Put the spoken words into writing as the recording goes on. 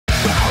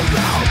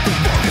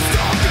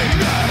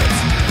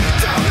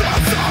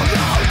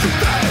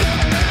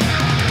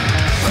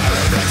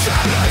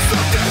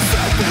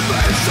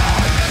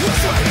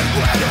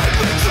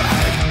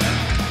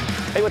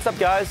Hey, what's up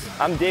guys?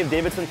 I'm Dave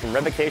Davidson from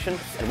Revocation,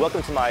 and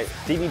welcome to my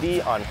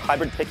DVD on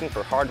hybrid picking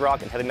for hard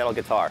rock and heavy metal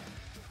guitar.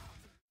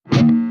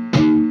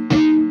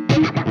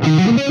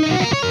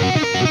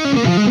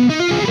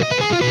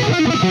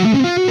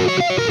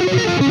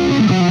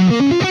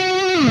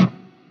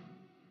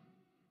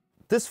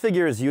 This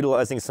figure is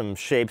utilizing some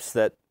shapes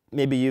that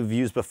maybe you've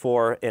used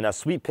before in a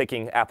sweep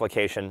picking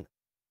application.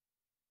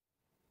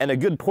 And a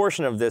good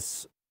portion of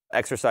this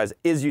exercise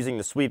is using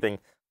the sweeping.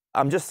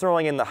 I'm just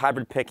throwing in the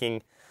hybrid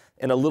picking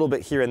in a little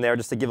bit here and there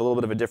just to give a little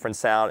bit of a different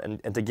sound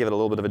and to give it a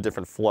little bit of a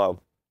different flow.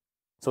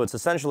 So it's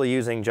essentially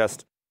using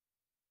just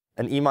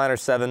an E minor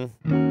 7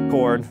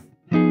 chord,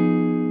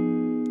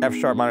 F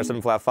sharp minor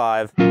 7 flat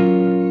 5,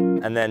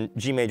 and then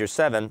G major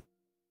 7,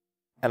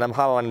 and I'm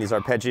highlighting these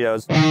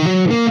arpeggios.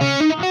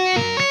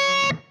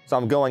 So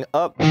I'm going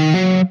up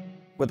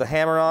with the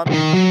hammer on,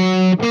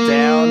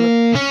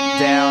 down,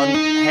 down,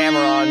 hammer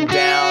on,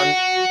 down,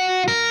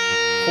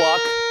 pluck,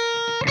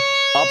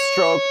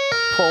 upstroke,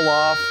 pull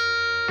off,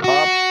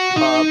 up,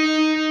 up,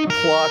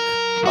 pluck,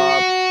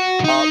 up,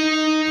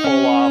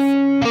 pull off,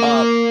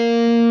 up.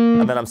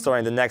 And then I'm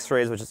starting the next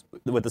phrase, which is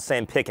with the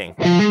same picking.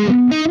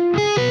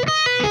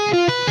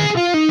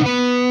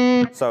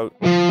 So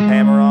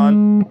hammer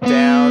on,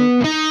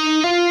 down,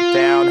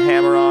 down,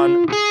 hammer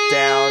on,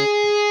 down,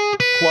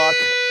 pluck,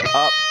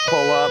 up,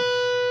 pull up,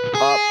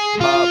 up,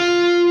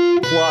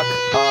 pluck,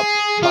 up,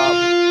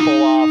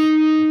 pull off,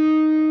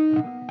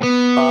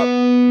 up,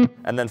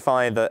 and then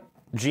finally the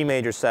G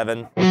major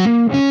 7.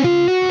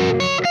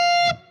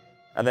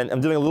 And then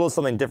I'm doing a little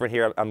something different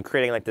here. I'm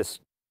creating like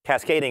this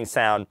cascading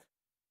sound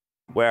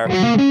where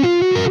and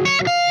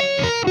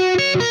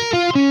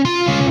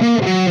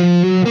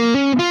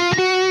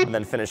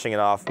then finishing it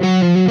off.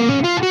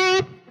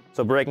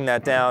 So breaking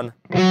that down,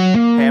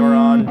 hammer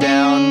on,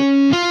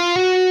 down,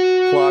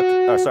 pluck,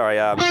 oh sorry,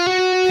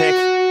 pick,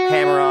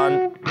 hammer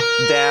on,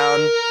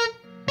 down,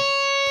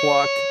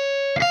 pluck,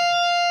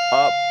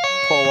 up,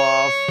 pull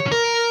off,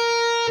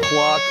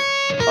 pluck,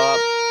 up,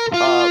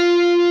 pluck,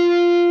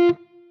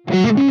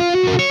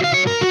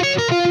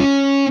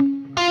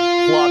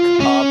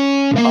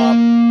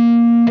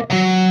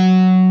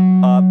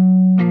 up,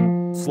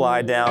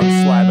 slide down,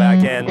 slide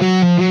back in,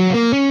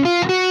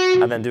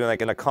 and then doing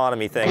like an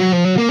economy thing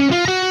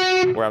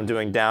where I'm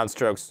doing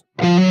downstrokes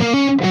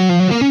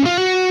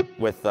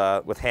with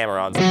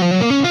hammer-ons.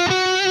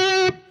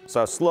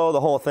 So slow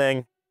the whole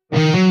thing.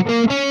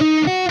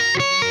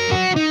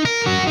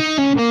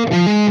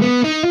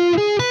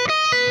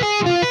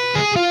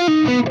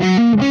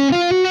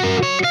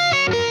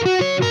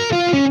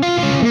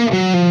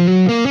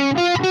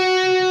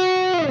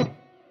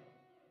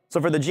 So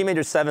for the G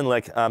major 7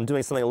 lick, I'm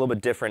doing something a little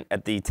bit different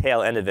at the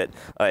tail end of it.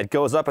 It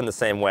goes up in the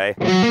same way,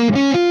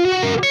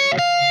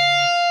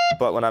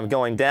 but when I'm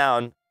going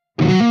down,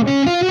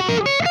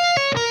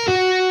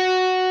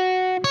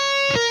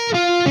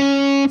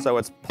 so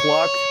it's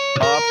pluck,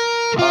 up,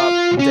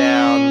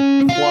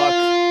 down, pluck,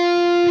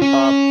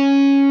 up,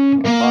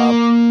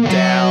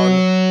 down,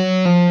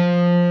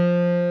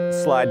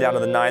 slide down to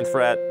the 9th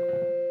fret,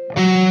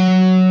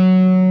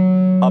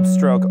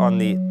 upstroke on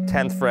the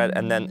 10th fret,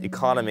 and then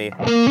economy,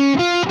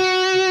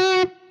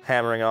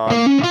 hammering on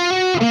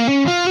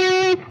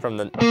from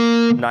the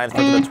 9th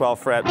fret to the 12th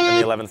fret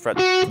and the 11th fret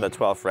to the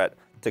 12th fret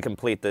to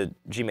complete the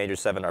G major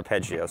 7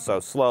 arpeggio. So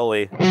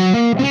slowly.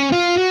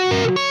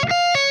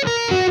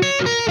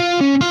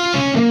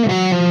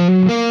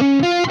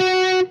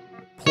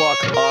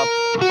 Pluck, up,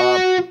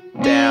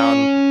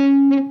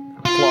 down,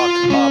 pluck,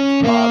 up,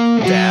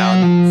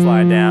 down,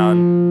 slide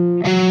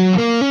down.